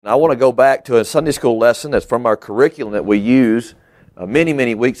I want to go back to a Sunday school lesson that's from our curriculum that we use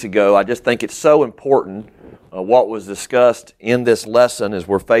many weeks ago. I just think it's so important what was discussed in this lesson as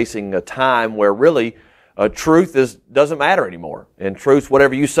we're facing a time where really truth doesn't matter anymore. And truth,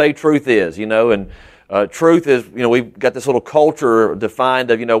 whatever you say truth is, and truth is, we've got this little culture defined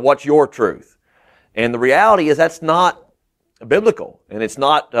of, what's your truth? And the reality is that's not biblical, and it's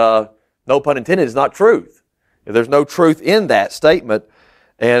not, no pun intended, it's not truth. There's no truth in that statement.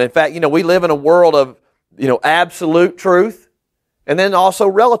 And in fact, we live in a world of, absolute truth and then also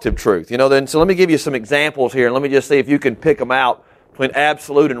relative truth. So let me give you some examples here and let me just see if you can pick them out between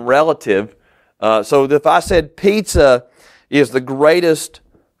absolute and relative. So if I said pizza is the greatest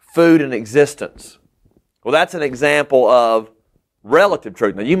food in existence, well, that's an example of relative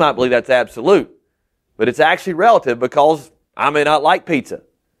truth. Now, you might believe that's absolute, but it's actually relative because I may not like pizza.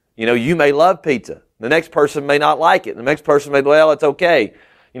 You may love pizza. The next person may not like it. The next person may, well, it's okay.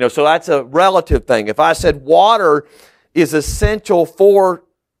 So that's a relative thing. If I said water is essential for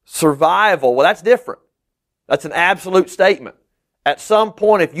survival, well, that's different. That's an absolute statement. At some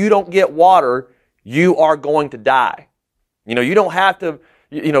point, if you don't get water, you are going to die. You don't have to,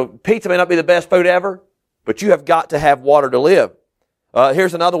 pizza may not be the best food ever, but you have got to have water to live.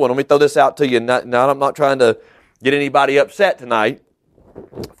 Here's another one. Let me throw this out to you. Now, I'm not trying to get anybody upset tonight.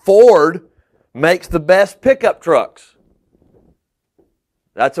 Ford makes the best pickup trucks.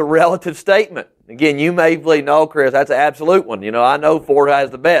 That's a relative statement. Again, you may believe, no, Chris, that's an absolute one. I know Ford has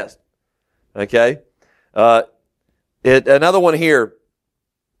the best. Okay? Another one here.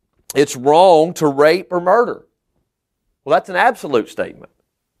 It's wrong to rape or murder. Well, that's an absolute statement.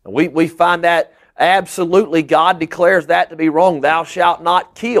 We find that absolutely, God declares that to be wrong. Thou shalt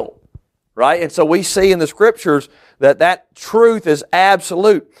not kill. Right? And so we see in the Scriptures that truth is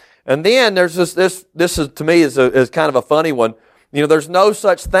absolute. And then there's this is, to me, is kind of a funny one. There's no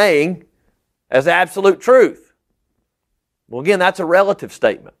such thing as absolute truth. Well, again, that's a relative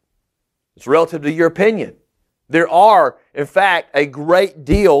statement. It's relative to your opinion. There are, in fact, a great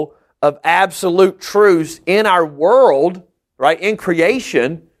deal of absolute truths in our world, right, in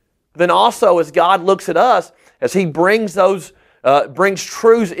creation. Then also, as God looks at us, as He brings brings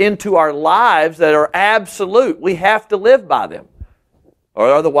truths into our lives that are absolute, we have to live by them, or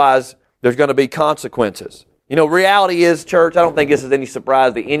otherwise there's going to be consequences. Reality is, church, I don't think this is any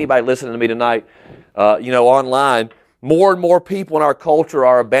surprise to anybody listening to me tonight, online. More and more people in our culture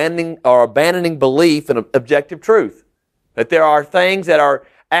are abandoning belief in objective truth. That there are things that are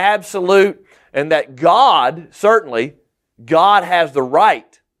absolute and that God has the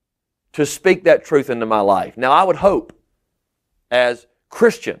right to speak that truth into my life. Now, I would hope as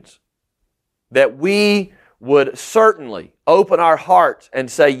Christians that we would certainly open our hearts and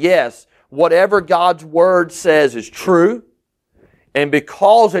say, yes, whatever God's Word says is true, and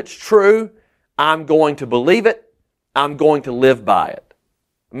because it's true, I'm going to believe it, I'm going to live by it.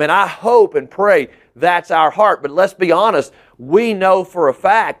 I hope and pray that's our heart, but let's be honest, we know for a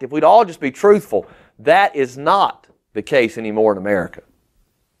fact, if we'd all just be truthful, that is not the case anymore in America.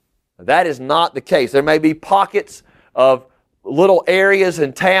 That is not the case. There may be pockets of little areas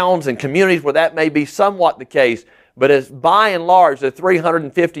and towns and communities where that may be somewhat the case, but as by and large, the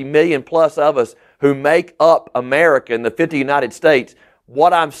 350 million plus of us who make up America in the 50 United States,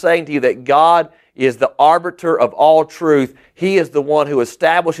 what I'm saying to you that God is the arbiter of all truth. He is the one who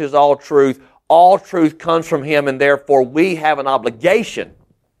establishes all truth. All truth comes from Him, and therefore we have an obligation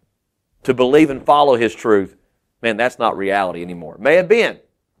to believe and follow His truth. Man, that's not reality anymore. May have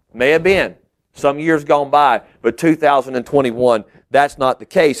been some years gone by, but 2021, that's not the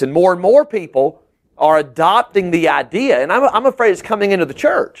case. And more people are adopting the idea, and I'm afraid it's coming into the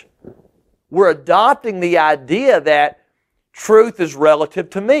church. We're adopting the idea that truth is relative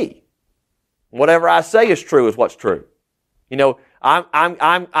to me. Whatever I say is true is what's true. I'm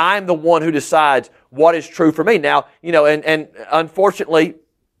the one who decides what is true for me. Now, and unfortunately,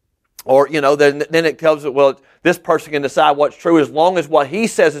 or then it comes that, well, this person can decide what's true as long as what he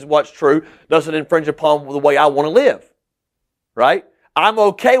says is what's true doesn't infringe upon the way I want to live. Right? I'm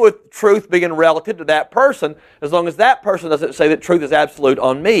okay with truth being relative to that person as long as that person doesn't say that truth is absolute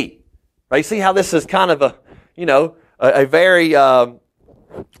on me. Right? You see how this is kind of a very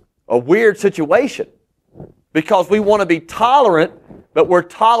a weird situation, because we want to be tolerant, but we're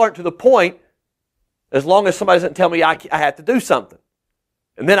tolerant to the point as long as somebody doesn't tell me I have to do something.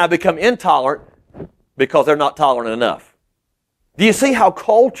 And then I become intolerant because they're not tolerant enough. Do you see how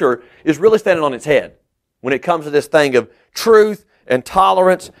culture is really standing on its head when it comes to this thing of truth and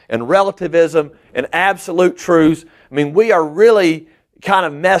tolerance and relativism and absolute truths? We are really kind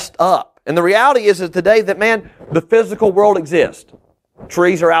of messed up. And the reality is today that, man, the physical world exists.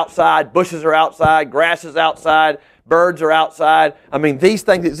 Trees are outside, bushes are outside, grass is outside, birds are outside. I mean, these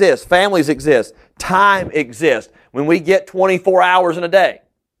things exist. Families exist. Time exists. When we get 24 hours in a day.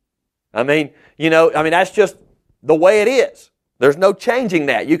 I mean, that's just the way it is. There's no changing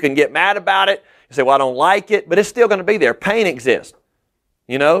that. You can get mad about it. You say, well, I don't like it, but it's still going to be there. Pain exists.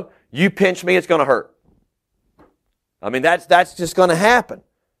 You pinch me, it's going to hurt. I mean, that's just going to happen.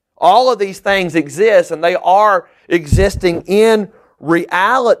 All of these things exist, and they are existing in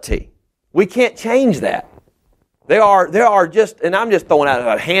reality. We can't change that. There are just, and I'm just throwing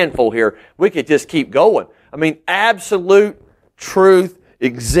out a handful here. We could just keep going. I mean, absolute truth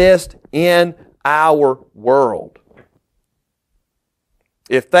exists in our world.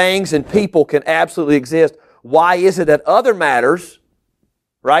 If things and people can absolutely exist, why is it that other matters,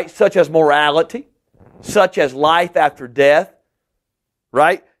 right, such as morality, such as life after death,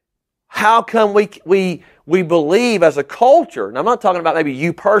 right? How come we believe as a culture, and I'm not talking about maybe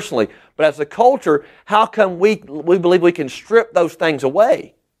you personally, but as a culture, how come we believe we can strip those things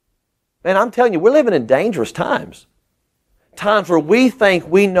away? Man, I'm telling you, we're living in dangerous times. Times where we think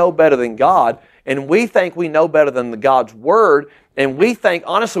we know better than God, and we think we know better than God's Word, and we think,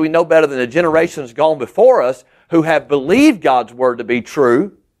 honestly, we know better than the generations gone before us who have believed God's Word to be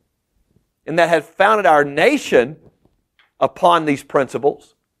true, and that have founded our nation upon these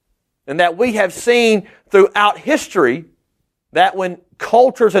principles, and that we have seen throughout history that when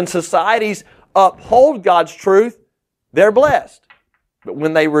cultures and societies uphold God's truth, they're blessed. But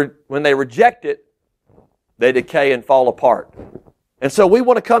when they reject it, they decay and fall apart. And so we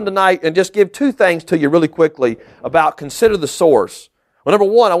want to come tonight and just give two things to you really quickly about consider the source. Well, number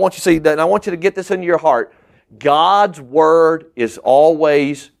one, I want you to see that, and I want you to get this into your heart. God's Word is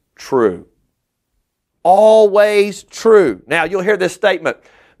always true. Always true. Now, you'll hear this statement.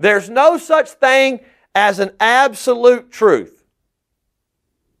 There's no such thing as an absolute truth.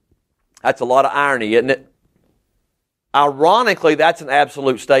 That's a lot of irony, isn't it? Ironically, that's an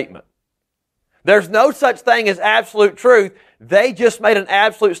absolute statement. There's no such thing as absolute truth. They just made an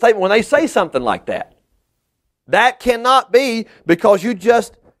absolute statement when they say something like that. That cannot be because you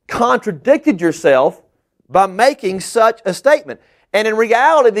just contradicted yourself by making such a statement. And in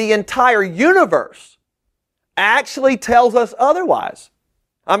reality, the entire universe actually tells us otherwise.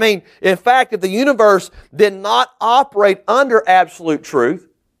 I mean, in fact, if the universe did not operate under absolute truth,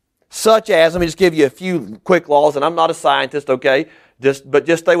 such as, let me just give you a few quick laws, and I'm not a scientist, okay? But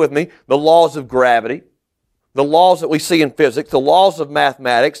just stay with me. The laws of gravity, the laws that we see in physics, the laws of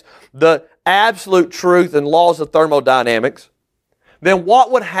mathematics, the absolute truth and laws of thermodynamics, then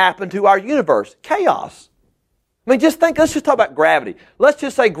what would happen to our universe? Chaos. I mean, let's just talk about gravity. Let's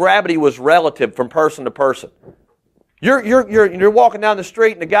just say gravity was relative from person to person. You're walking down the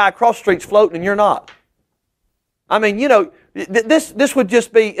street and the guy across the street's floating and you're not. I mean, this would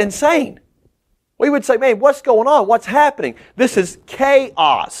just be insane. We would say, man, what's going on? What's happening? This is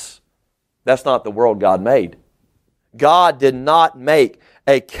chaos. That's not the world God made. God did not make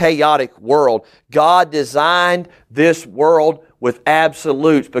a chaotic world. God designed this world with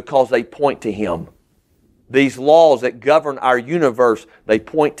absolutes because they point to Him. These laws that govern our universe, they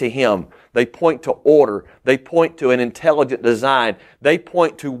point to Him. They point to order. They point to an intelligent design. They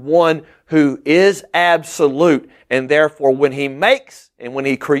point to one who is absolute. And therefore, when He makes and when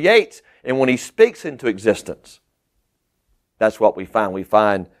He creates and when He speaks into existence, that's what we find. We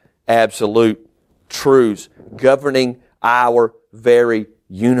find absolute truths governing our very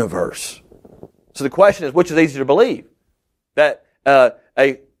universe. So the question is, which is easier to believe? That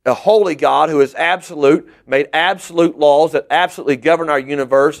a holy God who is absolute, made absolute laws that absolutely govern our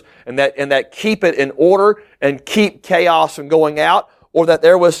universe and that keep it in order and keep chaos from going out, or that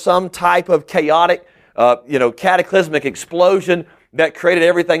there was some type of chaotic, cataclysmic explosion that created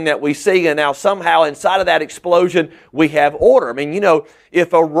everything that we see, and now somehow inside of that explosion we have order. I mean,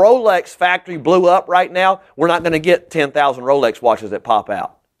 if a Rolex factory blew up right now, we're not going to get 10,000 Rolex watches that pop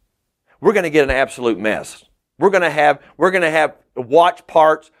out. We're going to get an absolute mess. We're going to have watch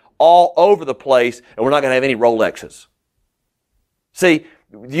parts all over the place, and we're not going to have any Rolexes. See,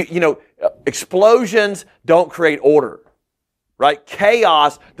 explosions don't create order, right?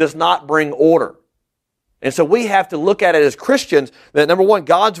 Chaos does not bring order. And so we have to look at it as Christians that, number one,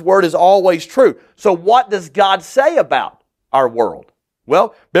 God's Word is always true. So what does God say about our world?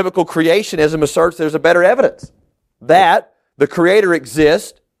 Well, biblical creationism asserts there's a better evidence that the Creator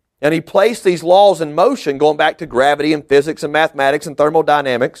exists and He placed these laws in motion, going back to gravity and physics and mathematics and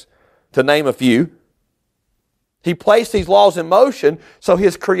thermodynamics, to name a few. He placed these laws in motion so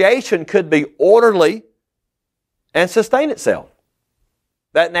His creation could be orderly and sustain itself.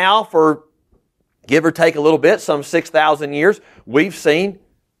 That now for give or take a little bit, some 6,000 years, we've seen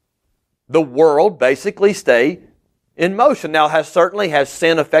the world basically stay in motion. Now, has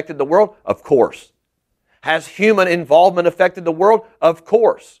sin affected the world? Of course. Has human involvement affected the world? Of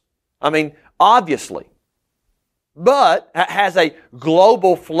course. I mean, obviously. But has a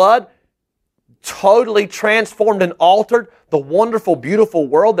global flood totally transformed and altered the wonderful, beautiful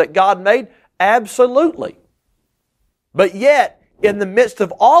world that God made? Absolutely. But yet, in the midst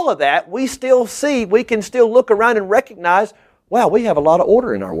of all of that, we can still look around and recognize, wow, we have a lot of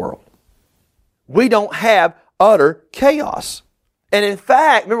order in our world. We don't have utter chaos. And in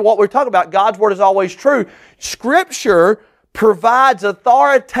fact, remember what we're talking about, God's Word is always true. Scripture provides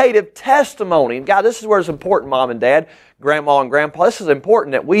authoritative testimony. And God, this is where it's important, Mom and Dad, Grandma and Grandpa. This is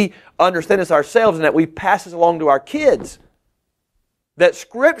important that we understand this ourselves and that we pass this along to our kids. That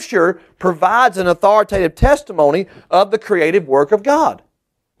Scripture provides an authoritative testimony of the creative work of God.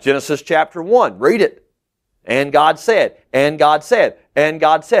 Genesis chapter 1, read it. And God said, and God said, and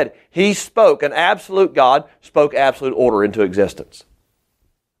God said. He spoke, an absolute God spoke absolute order into existence.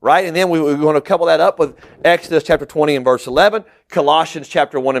 Right? And then we want to couple that up with Exodus chapter 20 and verse 11, Colossians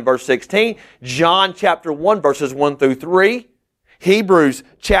chapter 1 and verse 16, John chapter 1 verses 1 through 3, Hebrews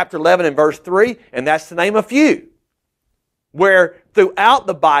chapter 11 and verse 3, and that's to name a few. Where throughout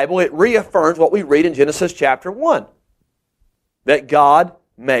the Bible it reaffirms what we read in Genesis chapter 1. That God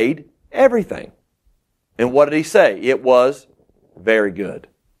made everything. And what did He say? It was very good.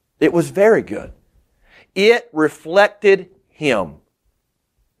 It was very good. It reflected Him.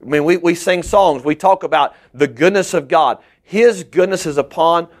 I mean, we sing songs. We talk about the goodness of God. His goodness is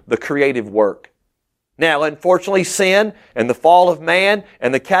upon the creative work. Now, unfortunately, sin and the fall of man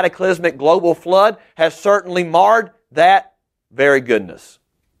and the cataclysmic global flood has certainly marred that very goodness.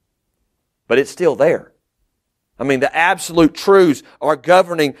 But it's still there. I mean, the absolute truths are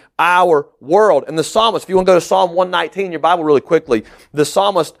governing our world. And the psalmist, if you want to go to Psalm 119 in your Bible really quickly, the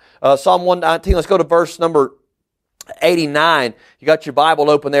psalmist, Psalm 119, let's go to verse number 89. You got your Bible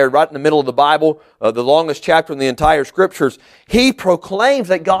open there, right in the middle of the Bible, the longest chapter in the entire Scriptures. He proclaims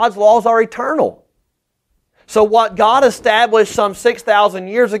that God's laws are eternal. So what God established some 6,000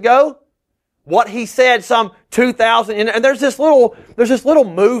 years ago, what He said some 2,000, and there's this little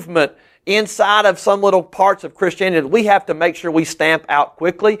movement inside of some little parts of Christianity that we have to make sure we stamp out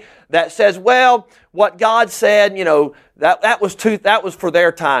quickly that says, well, what God said, that was for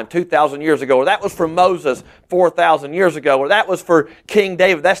their time 2,000 years ago, or that was for Moses 4,000 years ago, or that was for King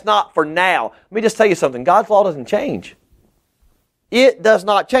David. That's not for now. Let me just tell you something. God's law doesn't change. It does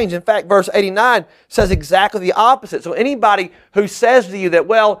not change. In fact, verse 89 says exactly the opposite. So anybody who says to you that,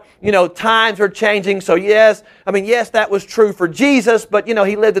 well, times are changing, so yes, that was true for Jesus, but,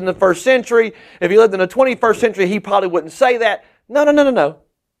 he lived in the first century. If he lived in the 21st century, he probably wouldn't say that. No.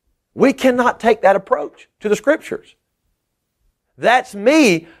 We cannot take that approach to the Scriptures. That's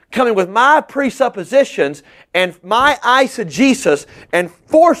me coming with my presuppositions and my eisegesis and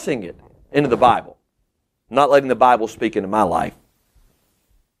forcing it into the Bible. Not letting the Bible speak into my life.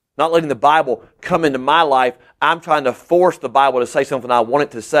 Not letting the Bible come into my life. I'm trying to force the Bible to say something I want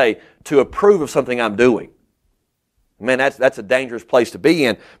it to say to approve of something I'm doing. Man, that's a dangerous place to be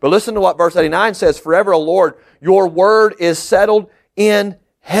in. But listen to what verse 89 says. Forever, O Lord, your word is settled in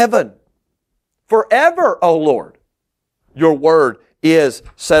heaven. Forever, O Lord, your word is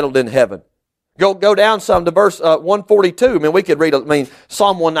settled in heaven. Go down some to verse 142. We could read,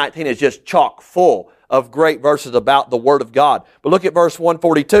 Psalm 119 is just chock full of great verses about the Word of God. But look at verse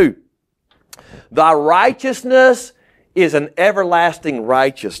 142. Thy righteousness is an everlasting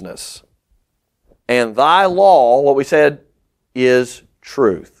righteousness, and thy law, what we said, is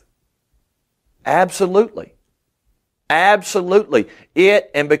truth. Absolutely. Absolutely.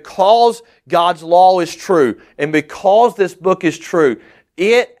 And because God's law is true, and because this book is true,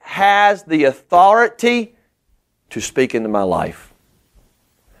 it has the authority to speak into my life.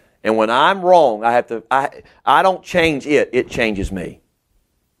 And when I'm wrong, I don't change it changes me.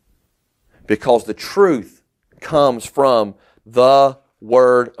 Because the truth comes from the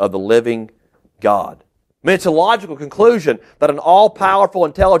Word of the living God. It's a logical conclusion that an all-powerful,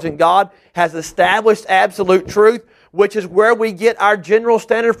 intelligent God has established absolute truth, which is where we get our general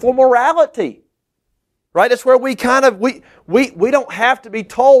standard for morality. Right? That's where we don't have to be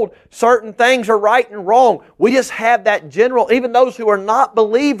told certain things are right and wrong. We just have that general, even those who are not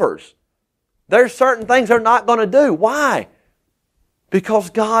believers, there's certain things they're not going to do. Why? Because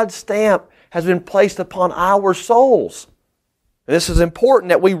God's stamp has been placed upon our souls. And this is important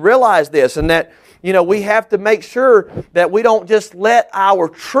that we realize this, and that, we have to make sure that we don't just let our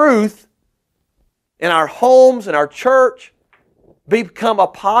truth in our homes, in our church, become a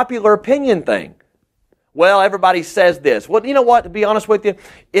popular opinion thing. Well, everybody says this. Well, you know what? To be honest with you,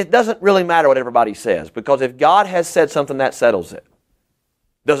 it doesn't really matter what everybody says, because if God has said something, that settles it.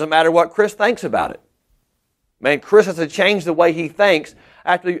 Doesn't matter what Chris thinks about it. Man, Chris has to change the way he thinks.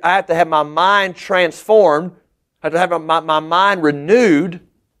 I have to have my mind transformed. I have to have my mind renewed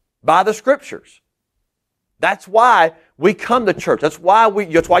by the Scriptures. That's why we come to church. That's why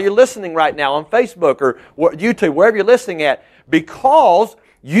you're listening right now on Facebook or YouTube, wherever you're listening at, because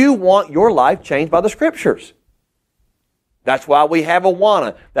you want your life changed by the Scriptures. That's why we have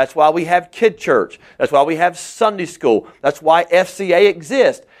Awana. That's why we have Kid Church. That's why we have Sunday School. That's why FCA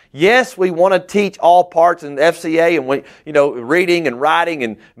exists. Yes, we want to teach all parts in FCA and reading and writing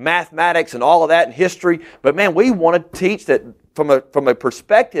and mathematics and all of that and history. But man, we want to teach that from a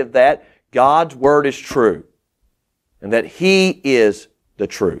perspective that God's Word is true and that He is the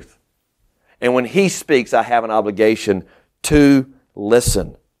truth. And when He speaks, I have an obligation to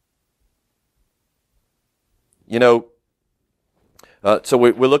listen. So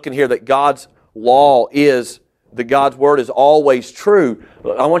we're looking here that God's law that God's Word is always true.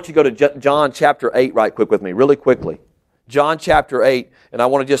 I want you to go to John chapter 8 right quick with me, really quickly. John chapter 8, and I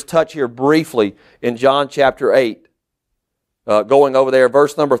want to just touch here briefly in John chapter 8, going over there,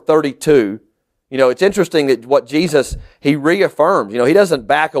 verse number 32. It's interesting that what Jesus, He reaffirms. He doesn't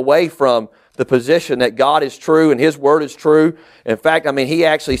back away from the position that God is true and His Word is true. In fact, He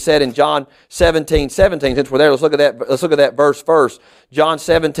actually said in John 17, since we're there, let's look at that verse first. John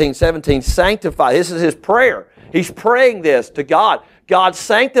 17, sanctify. This is His prayer. He's praying this to God. God,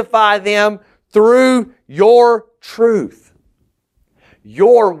 sanctify them through your truth.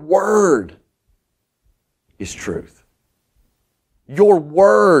 Your Word is truth. Your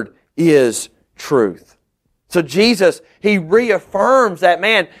Word is truth. So Jesus, He reaffirms that,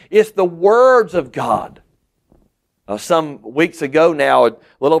 man, it's the words of God. Some weeks ago now, a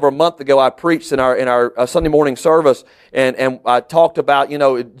little over a month ago, I preached in our Sunday morning service, and I talked about,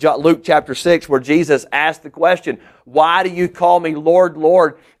 Luke chapter 6, where Jesus asked the question, why do you call me Lord,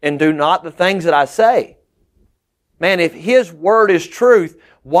 Lord, and do not the things that I say? Man, if His Word is truth,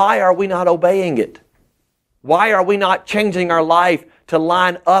 why are we not obeying it? Why are we not changing our life to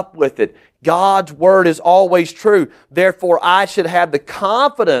line up with it? God's Word is always true. Therefore, I should have the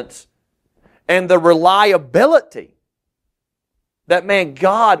confidence and the reliability that, man,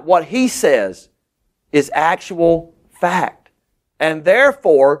 God, what He says is actual fact. And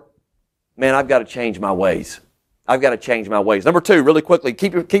therefore, man, I've got to change my ways. I've got to change my ways. Number 2, really quickly,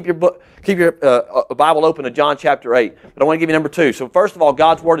 keep your Bible open to John chapter 8. But I want to give you number 2. So first of all,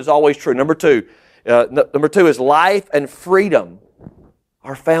 God's Word is always true. Number 2 is life and freedom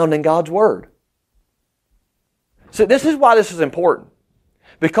are found in God's Word. So this is why this is important.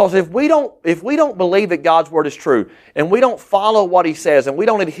 Because if we don't believe that God's Word is true, and we don't follow what He says, and we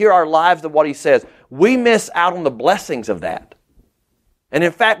don't adhere our lives to what He says, we miss out on the blessings of that. And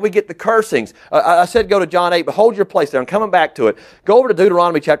in fact, we get the cursings. I said go to John 8, but hold your place there. I'm coming back to it. Go over to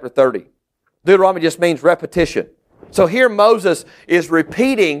Deuteronomy chapter 30. Deuteronomy just means repetition. So here Moses is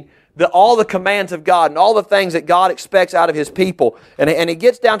repeating all the commands of God and all the things that God expects out of His people. And he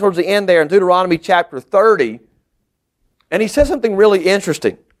gets down towards the end there in Deuteronomy chapter 30, and he says something really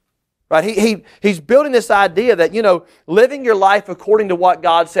interesting. Right? He's building this idea that, living your life according to what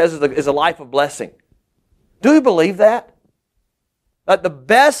God says is a life of blessing. Do you believe that? That the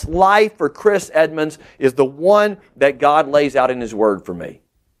best life for Chris Edmonds is the one that God lays out in His Word for me.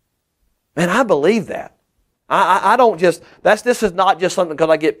 Man, I believe that. I don't just, this is not just something because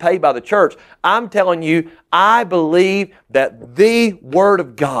I get paid by the church. I'm telling you, I believe that the Word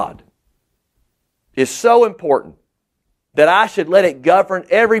of God is so important that I should let it govern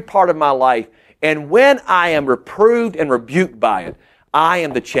every part of my life. And when I am reproved and rebuked by it, I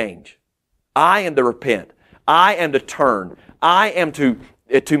am to change. I am to repent. I am to turn. I am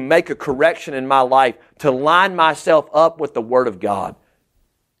to make a correction in my life, to line myself up with the Word of God.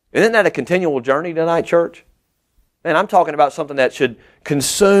 Isn't that a continual journey tonight, church? Man, I'm talking about something that should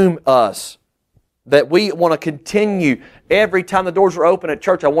consume us. That we want to continue every time the doors are open at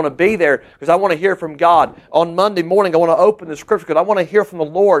church. I want to be there because I want to hear from God. On Monday morning, I want to open the Scripture because I want to hear from the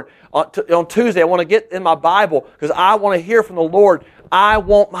Lord. On Tuesday, I want to get in my Bible because I want to hear from the Lord. I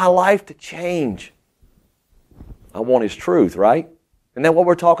want my life to change. I want His truth, right? Isn't that what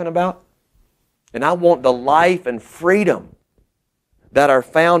we're talking about? And I want the life and freedom that are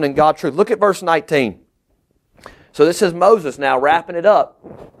found in God's truth. Look at verse 19. So this is Moses now wrapping it up.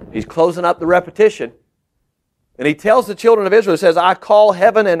 He's closing up the repetition. And he tells the children of Israel, he says, I call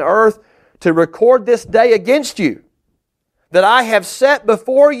heaven and earth to record this day against you, that I have set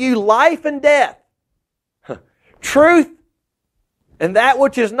before you life and death, truth And that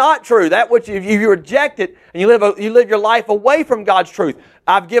which is not true, that which if you reject it and you live your life away from God's truth.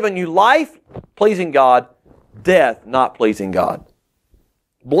 I've given you life, pleasing God, death, not pleasing God.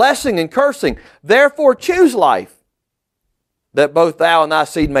 Blessing and cursing. Therefore choose life, that both thou and thy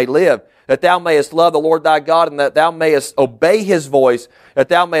seed may live, that thou mayest love the Lord thy God, and that thou mayest obey His voice, that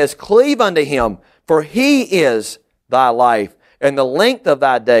thou mayest cleave unto Him, for He is thy life, and the length of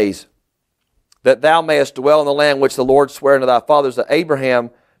thy days, that thou mayest dwell in the land which the Lord sware unto thy fathers, to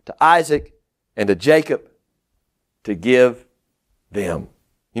Abraham, to Isaac, and to Jacob, to give them.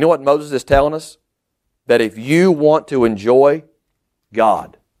 You know what Moses is telling us? That if you want to enjoy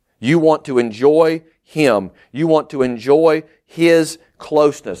God, you want to enjoy Him, you want to enjoy His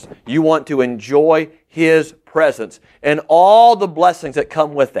closeness, you want to enjoy His presence, and all the blessings that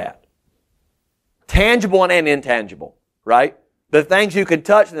come with that. Tangible and intangible, right? The things you can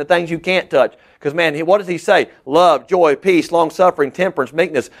touch and the things you can't touch. Because man, what does He say? Love, joy, peace, long-suffering, temperance,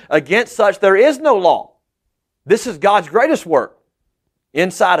 meekness. Against such there is no law. This is God's greatest work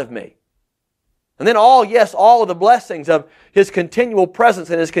inside of me. And then all of the blessings of His continual presence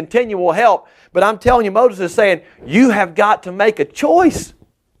and His continual help. But I'm telling you, Moses is saying, you have got to make a choice.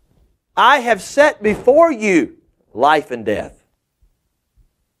 I have set before you life and death.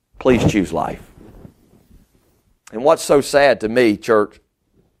 Please choose life. And what's so sad to me, church,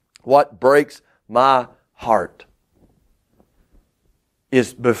 what breaks my heart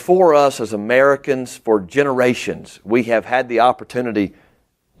is before us as Americans for generations, we have had the opportunity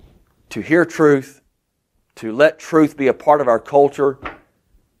to hear truth, to let truth be a part of our culture.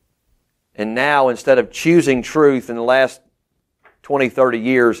 And now, instead of choosing truth in the last 20, 30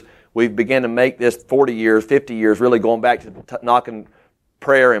 years, we've begun to make this 40 years, 50 years, really going back to knocking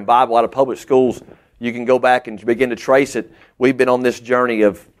prayer and Bible out of public schools. You can go back and begin to trace it. We've been on this journey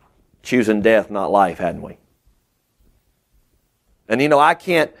of choosing death, not life, hadn't we? And I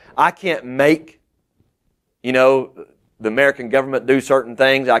can't make, the American government do certain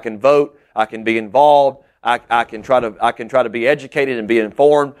things. I can vote. I can be involved. I can try to be educated and be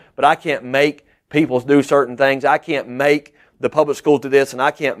informed. But I can't make people do certain things. I can't make the public schools do this, and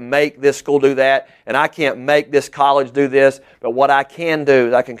I can't make this school do that, and I can't make this college do this. But what I can do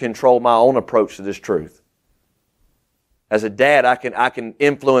is I can control my own approach to this truth. As a dad, I can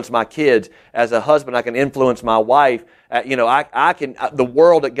influence my kids. As a husband, I can influence my wife. The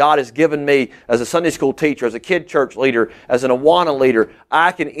world that God has given me as a Sunday school teacher, as a kid church leader, as an Awana leader,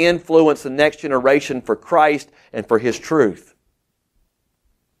 I can influence the next generation for Christ and for His truth.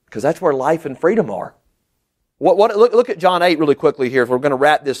 Because that's where life and freedom are. Look at John 8 really quickly here. If we're going to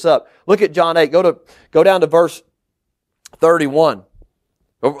wrap this up. Look at John 8. Go down to verse 31.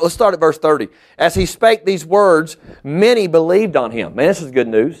 Let's start at verse 30. As He spake these words, many believed on Him. Man, this is good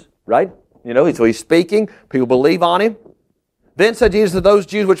news, right? So He's speaking. People believe on Him. Then said Jesus to those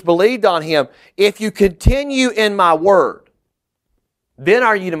Jews which believed on Him, if you continue in my word, then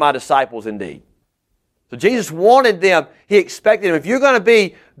are you to my disciples indeed. So Jesus wanted them, He expected them, if you're going to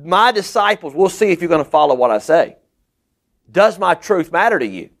be my disciples, we'll see if you're going to follow what I say. Does my truth matter to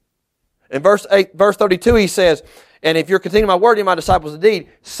you? In verse 32 He says, and if you're continuing my word, you're my disciples indeed,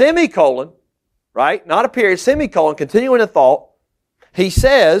 semicolon, right? Not a period, semicolon, continuing the thought. He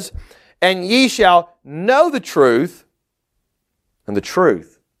says, and ye shall know the truth, and the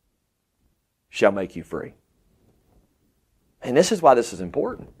truth shall make you free. And this is why this is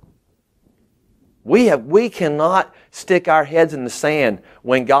important. We cannot stick our heads in the sand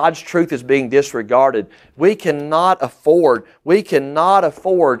when God's truth is being disregarded. We cannot afford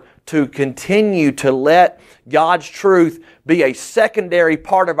to continue to let God's truth be a secondary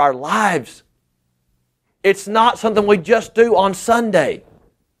part of our lives. It's not something we just do on Sunday.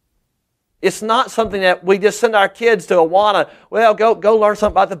 It's not something that we just send our kids to Awana. Well, go learn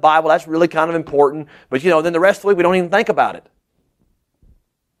something about the Bible. That's really kind of important. But then the rest of the week we don't even think about it.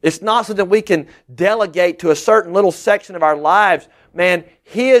 It's not something we can delegate to a certain little section of our lives. Man,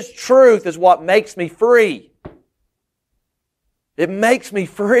 His truth is what makes me free. It makes me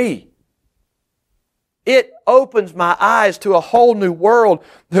free. It opens my eyes to a whole new world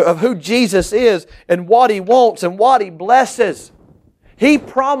of who Jesus is and what He wants and what He blesses. He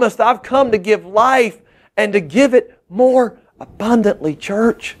promised, I've come to give life and to give it more abundantly,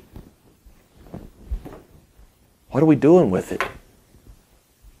 church. What are we doing with it?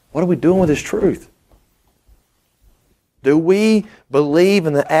 What are we doing with His truth? Do we believe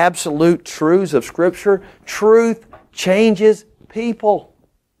in the absolute truths of Scripture? Truth changes people.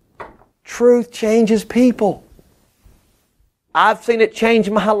 Truth changes people. I've seen it change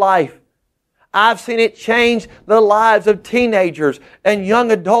my life. I've seen it change the lives of teenagers and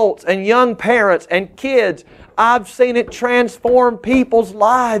young adults and young parents and kids. I've seen it transform people's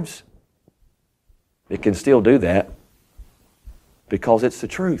lives. It can still do that because it's the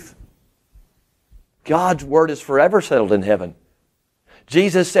truth. God's Word is forever settled in heaven.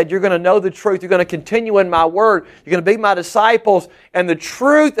 Jesus said, you're going to know the truth. You're going to continue in my Word. You're going to be my disciples. And the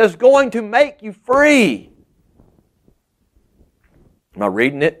truth is going to make you free. Am I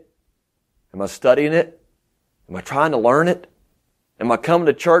reading it? Am I studying it? Am I trying to learn it? Am I coming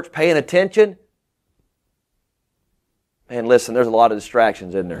to church paying attention? Man, listen, there's a lot of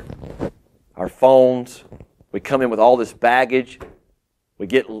distractions in there. Our phones. We come in with all this baggage. We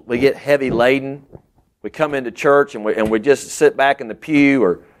get heavy laden. We come into church and we just sit back in the pew,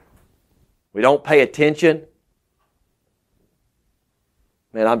 or we don't pay attention.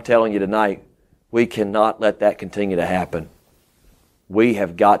 Man, I'm telling you tonight, we cannot let that continue to happen. We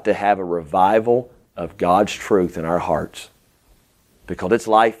have got to have a revival of God's truth in our hearts because it's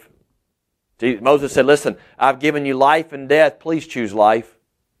life. Moses said, listen, I've given you life and death. Please choose life.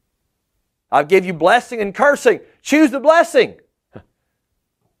 I've given you blessing and cursing. Choose the blessing.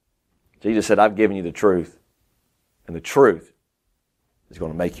 Jesus said, I've given you the truth, and the truth is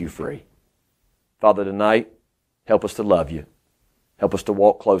going to make you free. Father, tonight, help us to love you. Help us to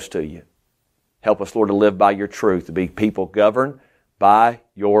walk close to you. Help us, Lord, to live by your truth, to be people governed by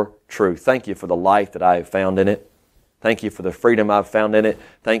your truth. Thank you for the life that I have found in it. Thank you for the freedom I've found in it.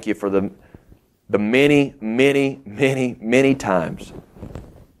 Thank you for the many, many, many, many times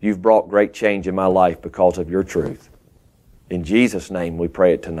you've brought great change in my life because of your truth. In Jesus' name we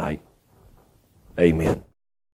pray it tonight. Amen.